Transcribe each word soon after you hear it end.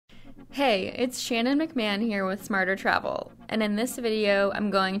Hey, it's Shannon McMahon here with SmarterTravel, and in this video I'm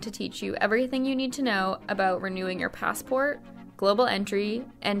going to teach you everything you need to know about renewing your passport, global entry,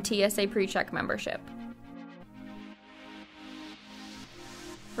 and TSA PreCheck membership.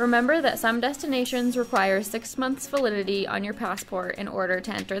 Remember that some destinations require 6 months validity on your passport in order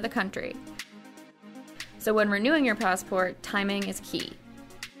to enter the country. So when renewing your passport, timing is key.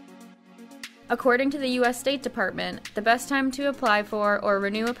 According to the U.S. State Department, the best time to apply for or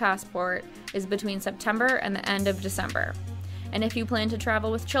renew a passport is between September and the end of December. And if you plan to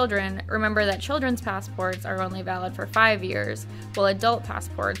travel with children, remember that children's passports are only valid for 5 years, while adult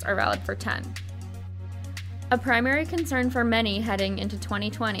passports are valid for 10. A primary concern for many heading into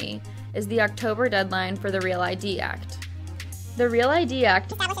 2020 is the October deadline for the Real ID Act. The Real ID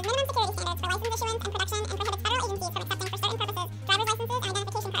Act establishes minimum security standards for license issuance and production and prohibits federal agencies from accepting for certain purposes driver's licenses and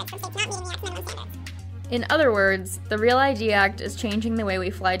identification cards from states not meeting the Act's minimum standards. In other words, the Real ID Act is changing the way we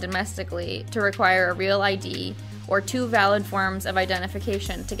fly domestically to require a Real ID or 2 valid forms of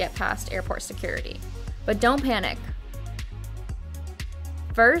identification to get past airport security. But don't panic.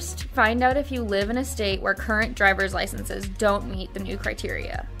 First, find out if you live in a state where current driver's licenses don't meet the new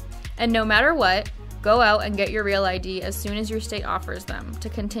criteria. And no matter what, go out and get your Real ID as soon as your state offers them to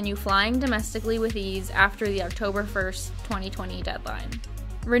continue flying domestically with ease after the October 1st, 2020 deadline.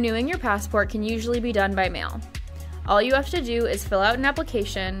 Renewing your passport can usually be done by mail. All you have to do is fill out an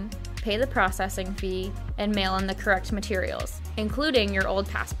application, pay the processing fee, and mail in the correct materials, including your old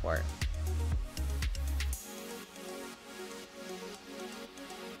passport.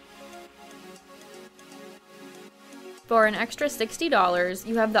 For an extra $60,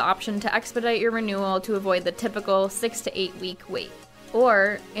 you have the option to expedite your renewal to avoid the typical 6 to 8 week wait.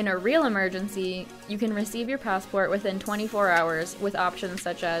 Or, in a real emergency, you can receive your passport within 24 hours with options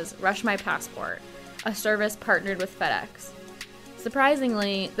such as Rush My Passport, a service partnered with FedEx.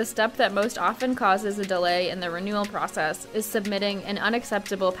 Surprisingly, the step that most often causes a delay in the renewal process is submitting an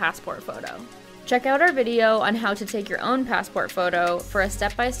unacceptable passport photo. Check out our video on how to take your own passport photo for a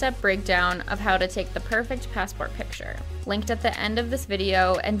step-by-step breakdown of how to take the perfect passport picture, linked at the end of this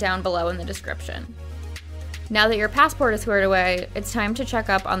video and down below in the description. Now that your passport is squared away, it's time to check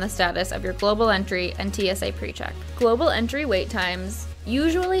up on the status of your global entry and TSA PreCheck. Global entry wait times,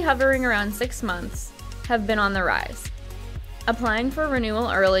 usually hovering around 6 months, have been on the rise. Applying for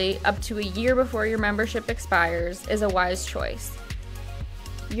renewal early, up to a year before your membership expires, is a wise choice.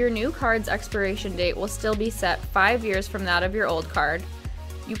 Your new card's expiration date will still be set 5 years from that of your old card,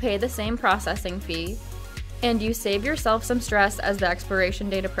 you pay the same processing fee, and you save yourself some stress as the expiration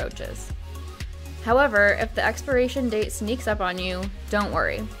date approaches. However, if the expiration date sneaks up on you, don't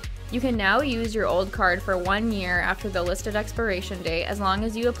worry. You can now use your old card for 1 year after the listed expiration date as long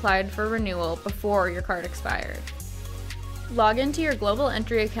as you applied for renewal before your card expired. Log into your global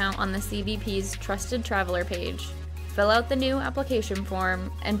entry account on the CBP's Trusted Traveler page, fill out the new application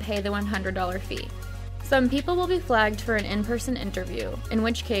form, and pay the $100 fee. Some people will be flagged for an in-person interview, in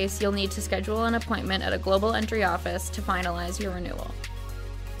which case you'll need to schedule an appointment at a global entry office to finalize your renewal.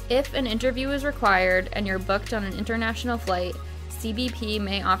 If an interview is required and you're booked on an international flight, CBP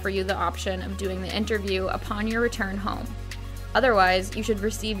may offer you the option of doing the interview upon your return home. Otherwise, you should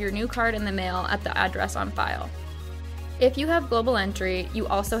receive your new card in the mail at the address on file. If you have global entry, you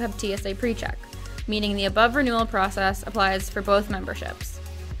also have TSA PreCheck, meaning the above renewal process applies for both memberships.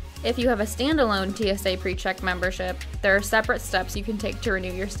 If you have a standalone TSA PreCheck membership, there are separate steps you can take to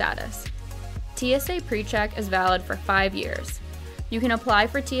renew your status. TSA PreCheck is valid for 5 years. You can apply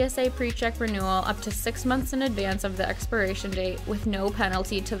for TSA PreCheck renewal up to 6 months in advance of the expiration date with no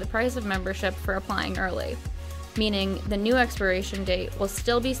penalty to the price of membership for applying early, meaning the new expiration date will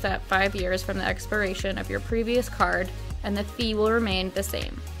still be set 5 years from the expiration of your previous card and the fee will remain the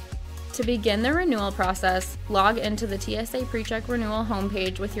same. To begin the renewal process, log into the TSA PreCheck renewal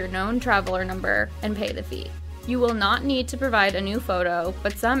homepage with your known traveler number and pay the fee. You will not need to provide a new photo,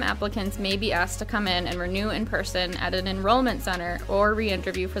 but some applicants may be asked to come in and renew in person at an enrollment center or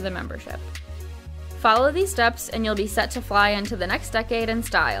re-interview for the membership. Follow these steps and you'll be set to fly into the next decade in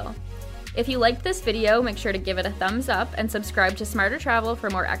style. If you liked this video, make sure to give it a thumbs up and subscribe to SmarterTravel for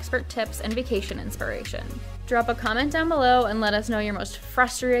more expert tips and vacation inspiration. Drop a comment down below and let us know your most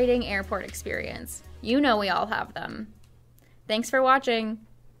frustrating airport experience. You know we all have them. Thanks for watching!